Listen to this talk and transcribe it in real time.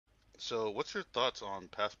So, what's your thoughts on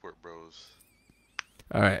Passport Bros?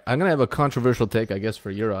 All right, I'm gonna have a controversial take, I guess, for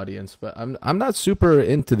your audience, but I'm not super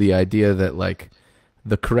into the idea that like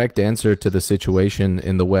the correct answer to the situation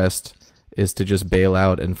in the West is to just bail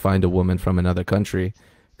out and find a woman from another country.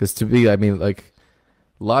 Because to me, I mean, like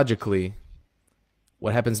logically,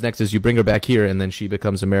 what happens next is you bring her back here, and then she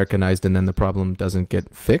becomes Americanized, and then the problem doesn't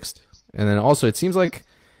get fixed. And then also, it seems like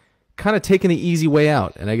kind of taking the easy way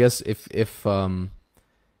out. And I guess if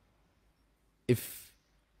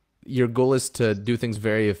your goal is to do things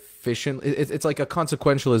very efficient. It's like a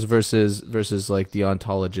consequentialist versus like the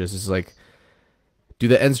ontologist. It's like, do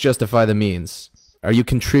the ends justify the means? Are you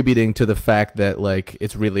contributing to the fact that like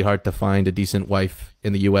it's really hard to find a decent wife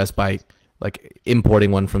in the U.S. by like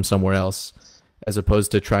importing one from somewhere else, as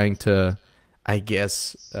opposed to trying to, I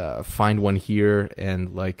guess, find one here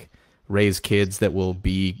and like raise kids that will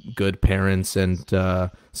be good parents and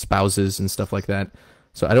spouses and stuff like that.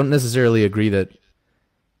 So I don't necessarily agree that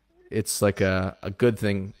it's like a good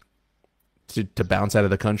thing to bounce out of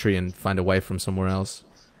the country and find a wife from somewhere else.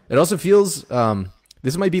 It also feels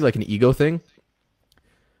this might be like an ego thing,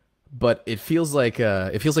 but it feels like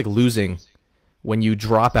losing when you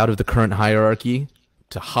drop out of the current hierarchy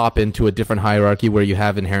to hop into a different hierarchy where you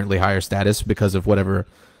have inherently higher status because of whatever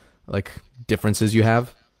like differences you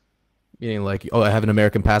have. Meaning like, oh, I have an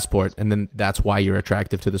American passport, and then that's why you're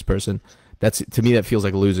attractive to this person. That's to me that feels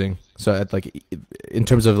like losing. So like in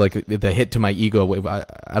terms of like the hit to my ego,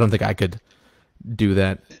 I don't think I could do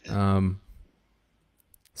that.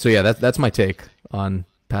 So yeah, that's my take on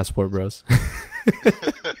Passport Bros.